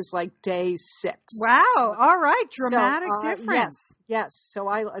 This is day 6. Wow! So, all right, dramatic difference. Yes. So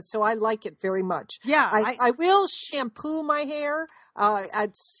I like it very much. Yeah, I will shampoo my hair at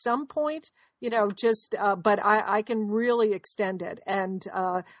some point. But I can really extend it. And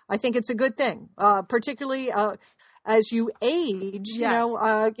I think it's a good thing, particularly as you age,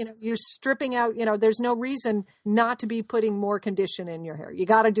 you're stripping out, there's no reason not to be putting more condition in your hair. You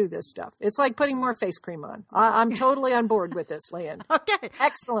got to do this stuff. It's like putting more face cream on. I'm totally on board with this, Lian. Okay.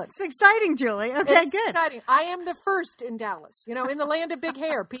 Excellent. It's exciting, Julie. Okay, it's good. Exciting. I am the first in Dallas. In the land of big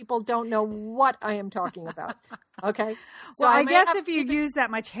hair, people don't know what I am talking about. Okay. So I guess if you use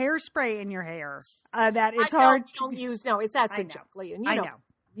that much hairspray in your hair, that it's hard. Don't use. No, that's a joke, Lian. I know.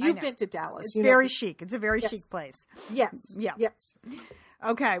 You've been to Dallas. It's very chic. It's a very chic place. Yes. Yeah. Yes.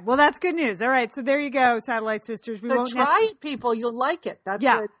 Okay. Well, that's good news. All right. So there you go, Satellite Sisters. Try it, people. You'll like it.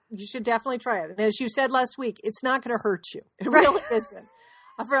 You should definitely try it. And as you said last week, it's not going to hurt you. It really isn't.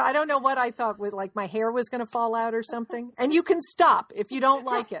 I don't know what I thought with my hair was going to fall out or something. And you can stop if you don't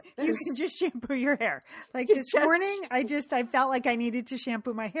like it. You can just shampoo your hair. This morning, I felt like I needed to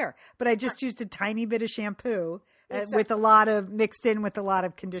shampoo my hair, but I just used a tiny bit of shampoo with mixed in with a lot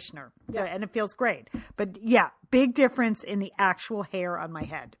of conditioner. Yeah. And it feels great. But big difference in the actual hair on my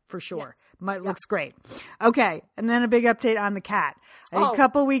head for sure. Yes. It looks great. Okay. And then a big update on the cat. A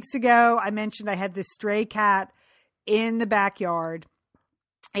couple weeks ago, I mentioned I had this stray cat in the backyard.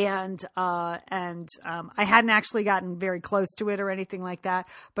 And I hadn't actually gotten very close to it or anything like that,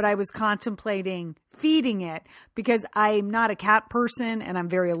 but I was contemplating feeding it because I'm not a cat person and I'm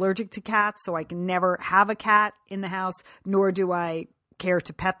very allergic to cats. So I can never have a cat in the house, nor do I care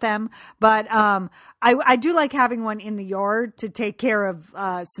to pet them. But I do like having one in the yard to take care of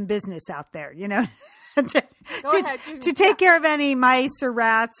some business out there, you know. to take care of any mice or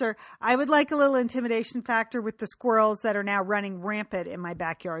rats, or I would like a little intimidation factor with the squirrels that are now running rampant in my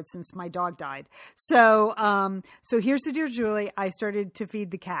backyard since my dog died. So here's the dear Julie. I started to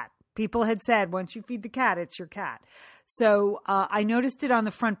feed the cat. People had said, once you feed the cat, it's your cat. So I noticed it on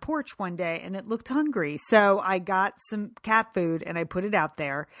the front porch one day and it looked hungry. So I got some cat food and I put it out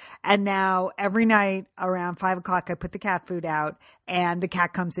there. And now every night around 5 o'clock, I put the cat food out and the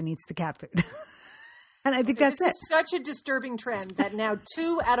cat comes and eats the cat food. And I think that's it. This is such a disturbing trend that now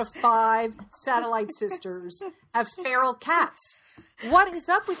 2 out of 5 satellite sisters have feral cats. What is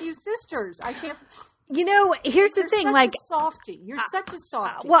up with you sisters? I can't. You know, here's the thing. Like, you're such a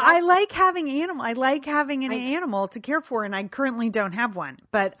softie. Well, I like having animal. I like having an animal to care for, and I currently don't have one.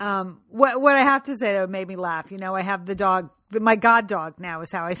 But what I have to say though made me laugh. You know, I have the dog. My god dog now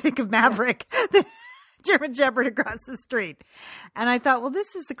is how I think of Maverick. Yes. German Shepherd across the street. And I thought, well,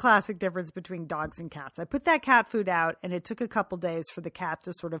 this is the classic difference between dogs and cats. I put that cat food out and it took a couple days for the cat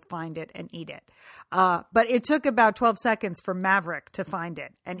to sort of find it and eat it. But it took about 12 seconds for Maverick to find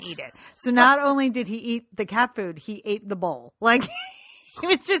it and eat it. So not only did he eat the cat food, he ate the bowl. Like, he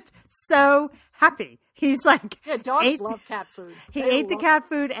was just so happy. He's like, yeah, dogs love cat food. He ate the cat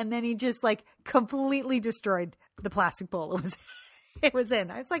food and then he just like completely destroyed the plastic bowl it was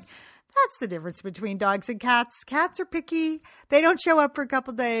in. I was like, that's the difference between dogs and cats. Cats are picky. They don't show up for a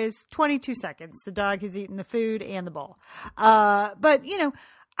couple days. 22 seconds. The dog has eaten the food and the bowl. But, you know,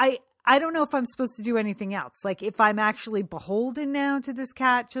 I don't know if I'm supposed to do anything else. Like, if I'm actually beholden now to this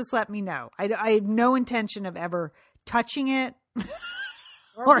cat, just let me know. I have no intention of ever touching it.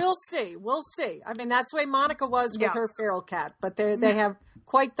 Or we'll see. We'll see. I mean, that's the way Monica was with her feral cat. But they have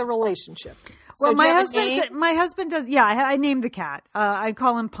quite the relationship. Well, so my husband does. Yeah, I named the cat. I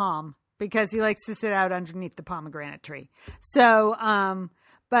call him Palm, because he likes to sit out underneath the pomegranate tree. So,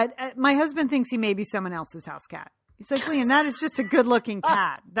 but my husband thinks he may be someone else's house cat. He's like, Lian, that is just a good looking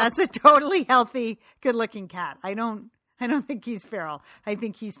cat. That's a totally healthy, good looking cat. I don't think he's feral. I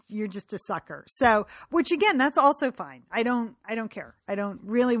think you're just a sucker. So, which again, that's also fine. I don't care. I don't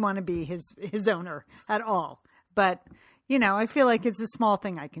really want to be his owner at all. But, you know, I feel like it's a small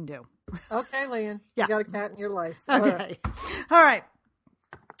thing I can do. Okay, Lian. Yeah. You got a cat in your life. Okay. All right.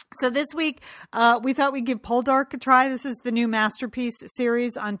 So this week, we thought we'd give Poldark a try. This is the new Masterpiece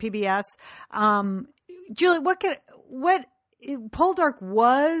series on PBS. Julie, what Poldark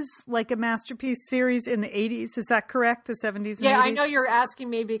was like a Masterpiece series in the 80s. Is that correct? The 70s and 80s? Yeah, I know you're asking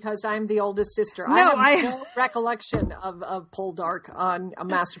me because I'm the oldest sister. No, I have no recollection of Poldark on a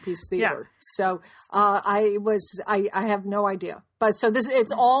Masterpiece theater. Yeah. So I have no idea. But so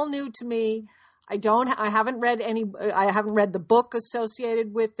it's all new to me. I haven't read the book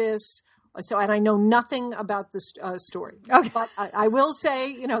associated with this. So, and I know nothing about this story. Okay. But I will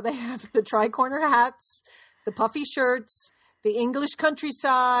say, you know, they have the tri-corner hats, the puffy shirts, the English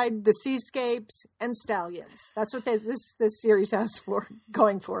countryside, the seascapes, and stallions. That's what this series has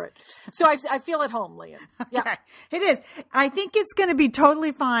going for it. So I feel at home, Lian. Yeah, okay. It is. I think it's going to be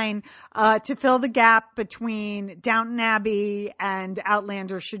totally fine to fill the gap between Downton Abbey and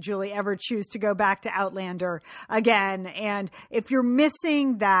Outlander, should Julie ever choose to go back to Outlander again. And if you're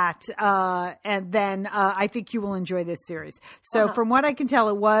missing that, and then I think you will enjoy this series. So from what I can tell,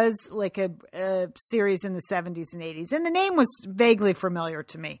 it was like a series in the 70s and 80s, and the name was vaguely familiar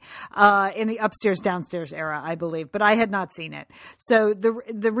to me in the upstairs downstairs era, I believe, but I had not seen it. So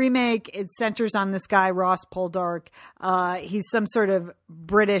the remake, it centers on this guy Ross Poldark. He's some sort of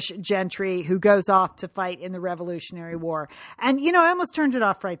British gentry who goes off to fight in the Revolutionary War. And you know, I almost turned it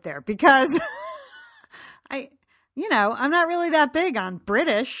off right there because I'm not really that big on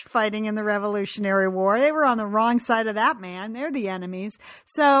British fighting in the Revolutionary War. They were on the wrong side of that, man. They're the enemies.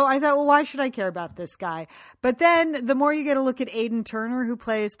 So I thought, well, why should I care about this guy? But then the more you get a look at Aiden Turner, who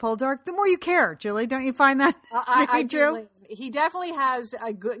plays Poldark, the more you care, Julie. Don't you find that? I do. He definitely has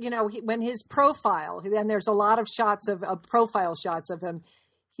a good, when his profile, and there's a lot of shots of profile shots of him.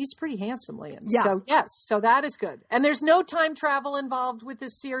 He's pretty handsome, Lian. Yeah. So yes, so that is good. And there's no time travel involved with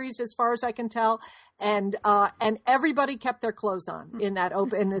this series, as far as I can tell. And everybody kept their clothes on in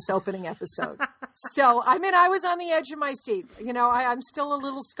this opening episode. So I mean, I was on the edge of my seat. I'm still a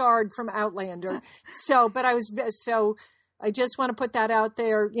little scarred from Outlander. So I just want to put that out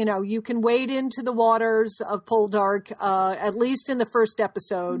there. You can wade into the waters of Poldark, at least in the first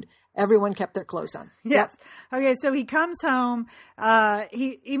episode, everyone kept their clothes on. Yes. Yep. Okay. So he comes home.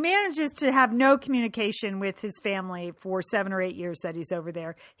 He manages to have no communication with his family for 7 or 8 years that he's over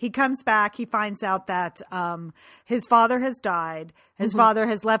there. He comes back. He finds out that his father has died. His father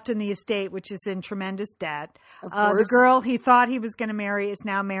has left in the estate, which is in tremendous debt. The girl he thought he was going to marry is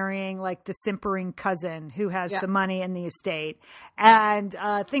now marrying like the simpering cousin who has the money in the estate. And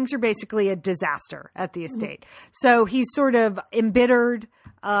things are basically a disaster at the estate. So he's sort of embittered.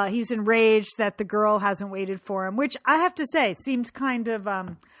 He's enraged that the girl hasn't waited for him, which I have to say seemed kind of,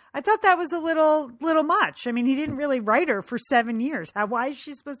 I thought that was a little much. I mean, he didn't really write her for 7 years. Why is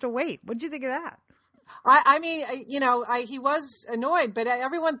she supposed to wait? What did you think of that? I mean, he was annoyed, but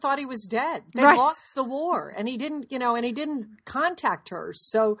everyone thought he was dead. They lost the war, and he didn't contact her.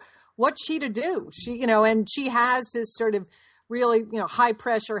 So what's she to do? She, and she has this sort of really, high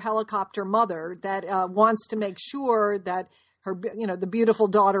pressure helicopter mother that wants to make sure that her, the beautiful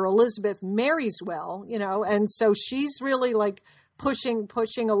daughter Elizabeth marries well, and so she's really like pushing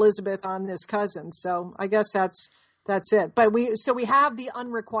Elizabeth on this cousin. So I guess that's it. But we have the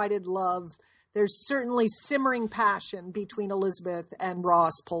unrequited love. There's certainly simmering passion between Elizabeth and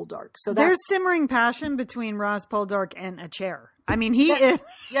Ross Poldark. So there's simmering passion between Ross Poldark and a chair. I mean, he is.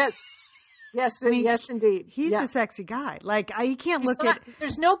 Yes, yes, indeed. He's a sexy guy. Like, you can't look at.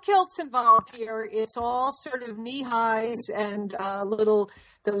 There's no kilts involved here. It's all sort of knee highs and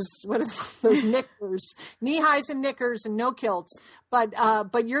those knickers, knee highs and knickers, and no kilts. But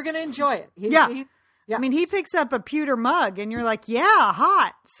you're going to enjoy it. Yeah. I mean, he picks up a pewter mug, and you're like, yeah,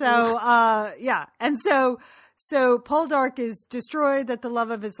 hot. So, and so Poldark is destroyed that the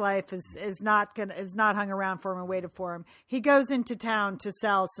love of his life is not hung around for him and waited for him. He goes into town to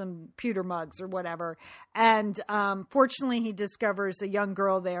sell some pewter mugs or whatever, and fortunately, he discovers a young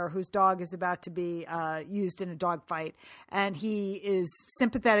girl there whose dog is about to be used in a dog fight, and he is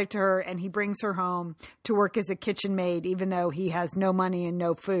sympathetic to her, and he brings her home to work as a kitchen maid, even though he has no money and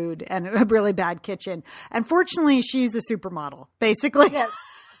no food and a really bad kitchen. And fortunately, she's a supermodel, basically. Yes.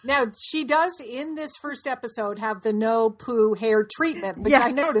 Now, she does, in this first episode, have the no poo hair treatment, which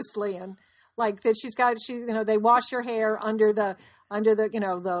I noticed, Lian, like that they wash her hair under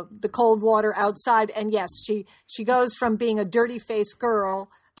the cold water outside. And yes, she goes from being a dirty face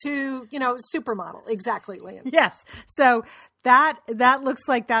girl to, supermodel. Exactly, Lian. Yes. So that looks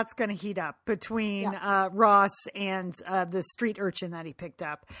like that's going to heat up between Ross and the street urchin that he picked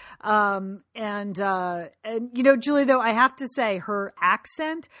up. And Julie, though, I have to say her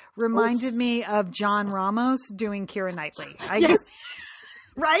accent reminded me of John Ramos doing Keira Knightley. Yes.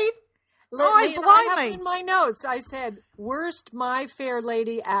 Right? I have in my notes, I said, worst My Fair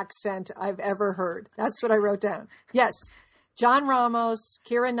Lady accent I've ever heard. That's what I wrote down. Yes. John Ramos,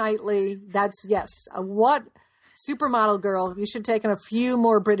 Keira Knightley. That's what supermodel girl. You should take a few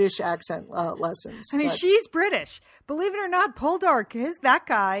more British accent lessons. I mean, she's British. Believe it or not, Poldark, that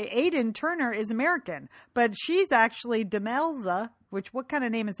guy, Aiden Turner, is American. But she's actually Demelza, what kind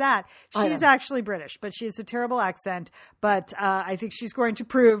of name is that? She's actually British, but she has a terrible accent. But I think she's going to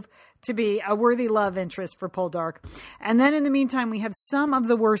prove to be a worthy love interest for Poldark. And then in the meantime, we have some of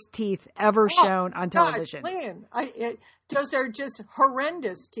the worst teeth ever shown on television. Gosh, Lian, those are just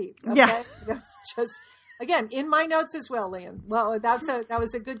horrendous teeth. Okay? Yeah. Just... Again, in my notes as well, Lian. Well, that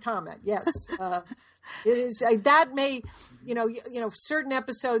was a good comment. Yes, it is. That may, certain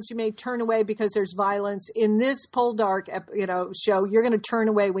episodes you may turn away because there's violence. In this Poldark, show, you're going to turn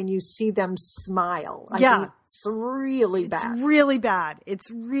away when you see them smile. I mean, it's really bad. It's really bad. It's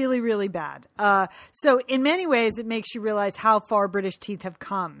really, really bad. So in many ways, it makes you realize how far British teeth have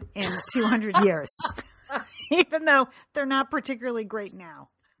come in 200 years, even though they're not particularly great now.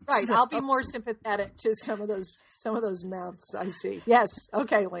 Right. I'll be more sympathetic to some of those mouths I see. Yes.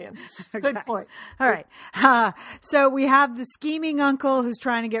 Okay, Lian. Good point. All right. So we have the scheming uncle who's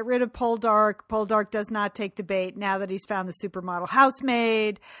trying to get rid of Poldark. Poldark does not take the bait now that he's found the supermodel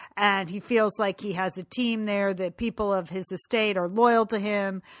housemaid, and he feels like he has a team there. The people of his estate are loyal to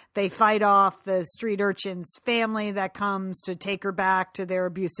him. They fight off the street urchin's family that comes to take her back to their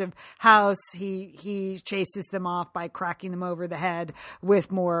abusive house. He chases them off by cracking them over the head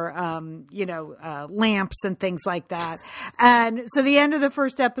with more lamps and things like that. And so the end of the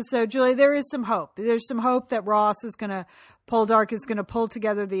first episode, Julie, there is some hope. There's some hope that Poldark is going to pull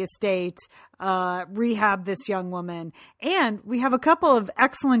together the estate, rehab this young woman. And we have a couple of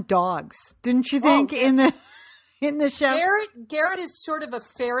excellent dogs. Didn't you think in the show? Garrett is sort of a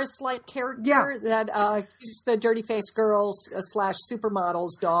Ferris-like character that he's the dirty face girls /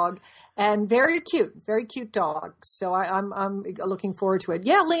 supermodel's dog, and very cute dog. So I'm looking forward to it.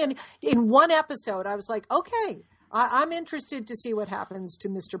 Yeah, Lian, in one episode, I was like, okay, I'm interested to see what happens to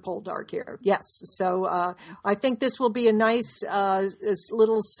Mr. Poldark here. Yes. So I think this will be a nice this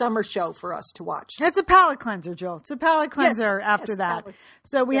little summer show for us to watch. It's a palate cleanser, Jill. It's a palate cleanser after that. Palate.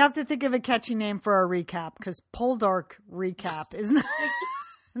 So we have to think of a catchy name for our recap, because Poldark recap is not...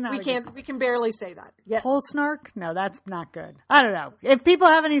 We can barely say that. Yes. Pole snark? No, that's not good. I don't know. If people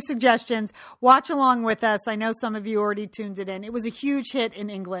have any suggestions, watch along with us. I know some of you already tuned it in. It was a huge hit in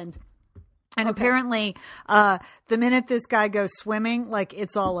England. And apparently, the minute this guy goes swimming, like,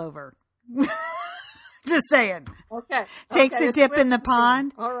 it's all over. Just saying. Okay. Takes a dip in the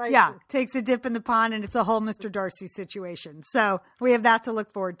pond. All right. Yeah. Takes a dip in the pond, and it's a whole Mr. Darcy situation. So we have that to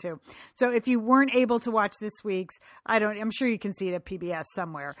look forward to. So if you weren't able to watch this week's, I'm sure you can see it at PBS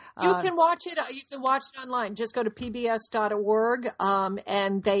somewhere. You can watch it. You can watch it online. Just go to pbs.org,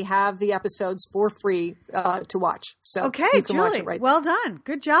 and they have the episodes for free to watch. So okay, you can Julie, watch it right well done.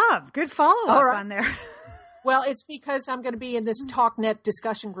 Good job. Good follow-up on there. Well, it's because I'm going to be in this TalkNet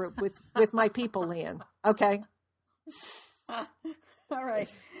discussion group with my people, Lian. Okay. All right.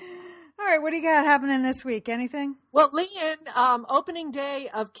 What do you got happening this week? Anything? Well, Lian, opening day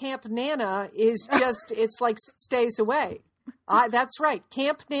of Camp Nana is it's like 6 days away. That's right.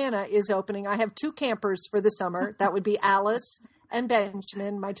 Camp Nana is opening. I have 2 campers for the summer. That would be Alice and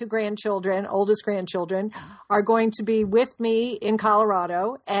Benjamin, my 2 grandchildren, oldest grandchildren, are going to be with me in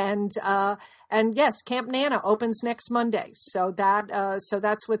Colorado. And yes, Camp Nana opens next Monday. So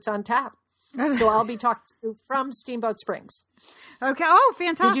that's what's on tap. So I'll be talking to you from Steamboat Springs. Okay. Oh,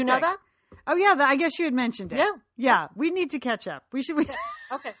 fantastic. Did you know that? Oh, yeah. I guess you had mentioned it. Yeah. Yeah. We need to catch up. We should. Yes.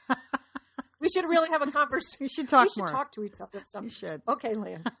 Okay. We should really have a conversation. We should talk more. We should talk to each other. We should. Okay,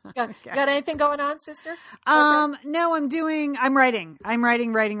 Lian. Got anything going on, sister? No, I'm writing. I'm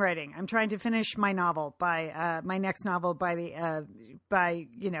writing. I'm trying to finish my novel my next novel by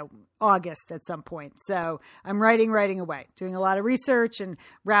August at some point. So I'm writing away, doing a lot of research and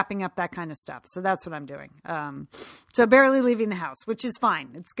wrapping up that kind of stuff. So that's what I'm doing. So barely leaving the house, which is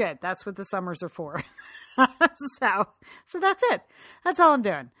fine. It's good. That's what the summers are for. So that's it. That's all I'm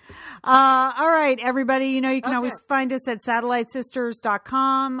doing. All right, everybody, you can always find us at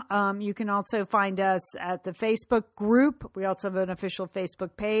satellitesisters.com. You can also find us at the Facebook group. We also have an official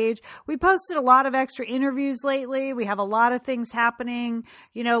Facebook page. We posted a lot of extra interviews lately. We have a lot of things happening,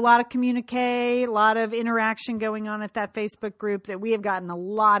 a lot of communique, a lot of interaction going on at that Facebook group that we have gotten a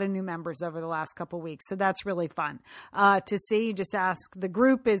lot of new members over the last couple of weeks. So that's really fun to see. You just ask. The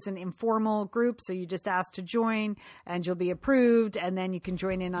group is an informal group, so you just ask to join and you'll be approved, and then you can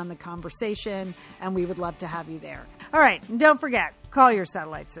join in on the conversation, and we would love to have you there. All right. And don't forget, call your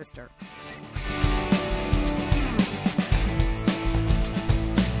satellite sister.